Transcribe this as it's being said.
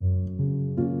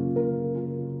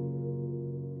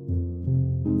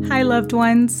Hi, loved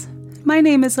ones. My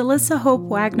name is Alyssa Hope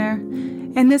Wagner,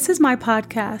 and this is my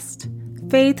podcast,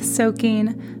 Faith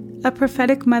Soaking, a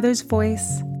prophetic mother's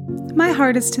voice. My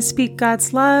heart is to speak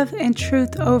God's love and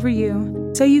truth over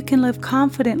you so you can live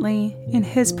confidently in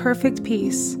His perfect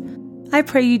peace. I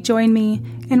pray you join me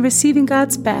in receiving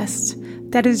God's best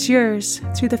that is yours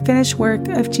through the finished work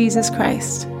of Jesus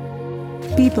Christ.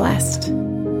 Be blessed.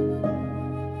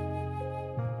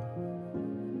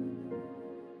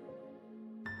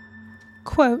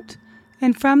 Quote,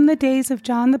 "And from the days of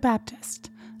John the Baptist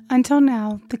until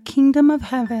now, the kingdom of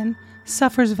heaven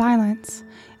suffers violence,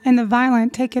 and the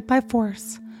violent take it by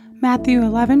force." Matthew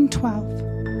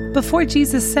 11:12. Before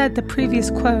Jesus said the previous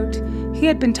quote, he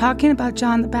had been talking about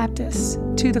John the Baptist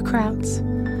to the crowds.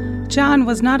 John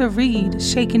was not a reed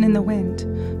shaken in the wind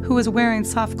who was wearing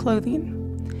soft clothing.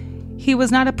 He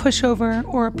was not a pushover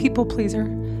or a people pleaser.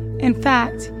 In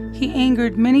fact, he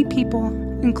angered many people,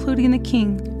 including the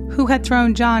king, who had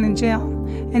thrown John in jail,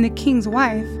 and the king's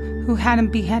wife, who had him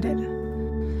beheaded.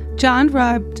 John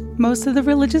rubbed most of the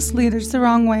religious leaders the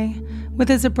wrong way with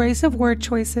his abrasive word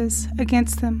choices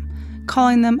against them,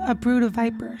 calling them a brood of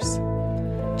vipers.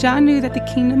 John knew that the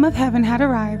kingdom of heaven had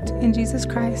arrived in Jesus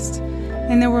Christ,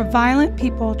 and there were violent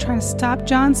people trying to stop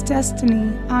John's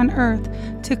destiny on earth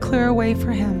to clear a way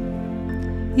for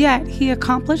him. Yet he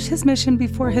accomplished his mission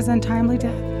before his untimely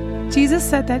death. Jesus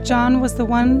said that John was the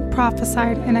one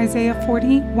prophesied in Isaiah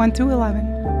 40:1-11.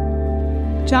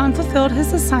 John fulfilled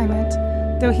his assignment,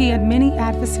 though he had many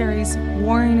adversaries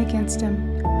warring against him.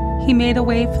 He made a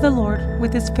way for the Lord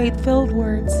with his faith-filled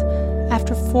words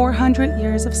after 400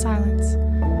 years of silence,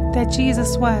 that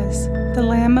Jesus was the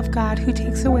Lamb of God who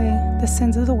takes away the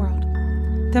sins of the world.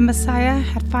 The Messiah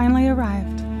had finally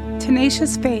arrived.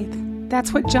 Tenacious faith,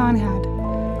 that's what John had.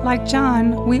 Like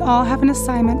John, we all have an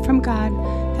assignment from God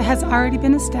that has already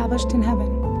been established in heaven.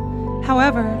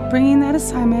 However, bringing that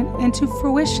assignment into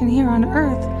fruition here on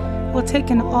earth will take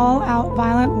an all-out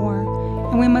violent war,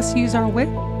 and we must use our wit,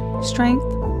 strength,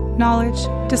 knowledge,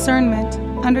 discernment,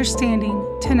 understanding,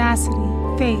 tenacity,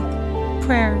 faith,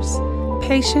 prayers,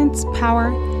 patience,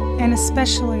 power, and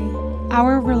especially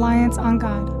our reliance on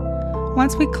God.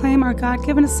 Once we claim our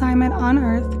God-given assignment on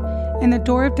earth, and the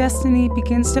door of destiny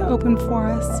begins to open for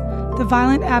us, the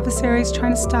violent adversaries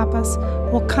trying to stop us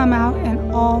will come out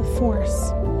in all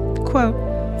force. Quote,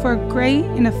 "For a great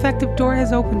and effective door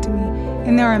has opened to me,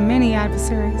 and there are many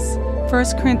adversaries."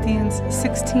 1 Corinthians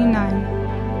 16:9.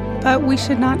 But we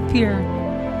should not fear.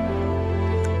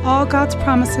 All God's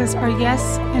promises are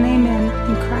yes and amen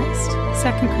in Christ.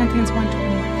 2 Corinthians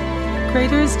 1:20.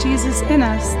 Greater is Jesus in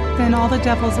us than all the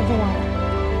devils of the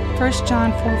world. 1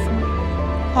 John 4:4.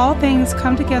 All things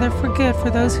come together for good for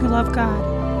those who love God.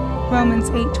 Romans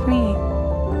 8:28.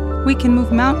 We can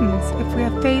move mountains if we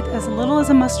have faith as little as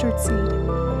a mustard seed.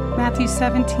 Matthew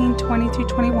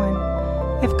 17:20-21.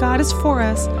 If God is for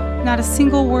us, not a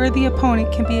single worthy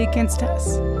opponent can be against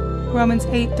us. Romans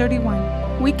 8:31.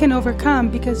 We can overcome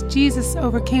because Jesus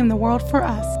overcame the world for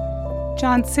us.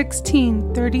 John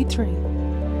 16:33.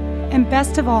 And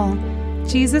best of all,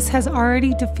 Jesus has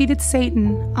already defeated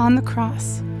Satan on the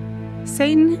cross.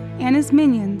 Satan and his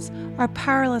minions are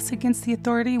powerless against the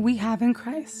authority we have in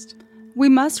Christ. We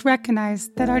must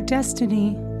recognize that our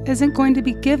destiny isn't going to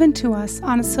be given to us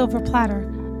on a silver platter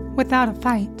without a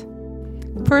fight.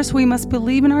 First, we must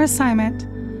believe in our assignment.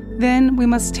 Then we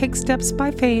must take steps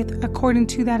by faith according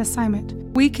to that assignment.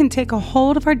 We can take a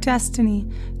hold of our destiny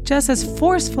just as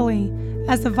forcefully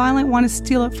as the violent want to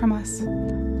steal it from us.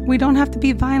 We don't have to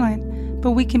be violent,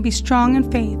 but we can be strong in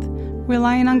faith,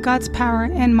 relying on God's power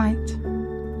and might.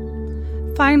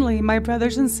 Finally, my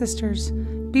brothers and sisters,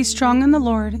 be strong in the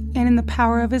Lord and in the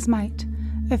power of His might.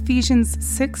 Ephesians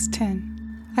 6:10.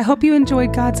 I hope you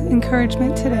enjoyed God's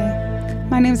encouragement today.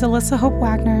 My name is Alyssa Hope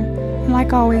Wagner, and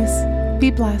like always, be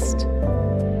blessed.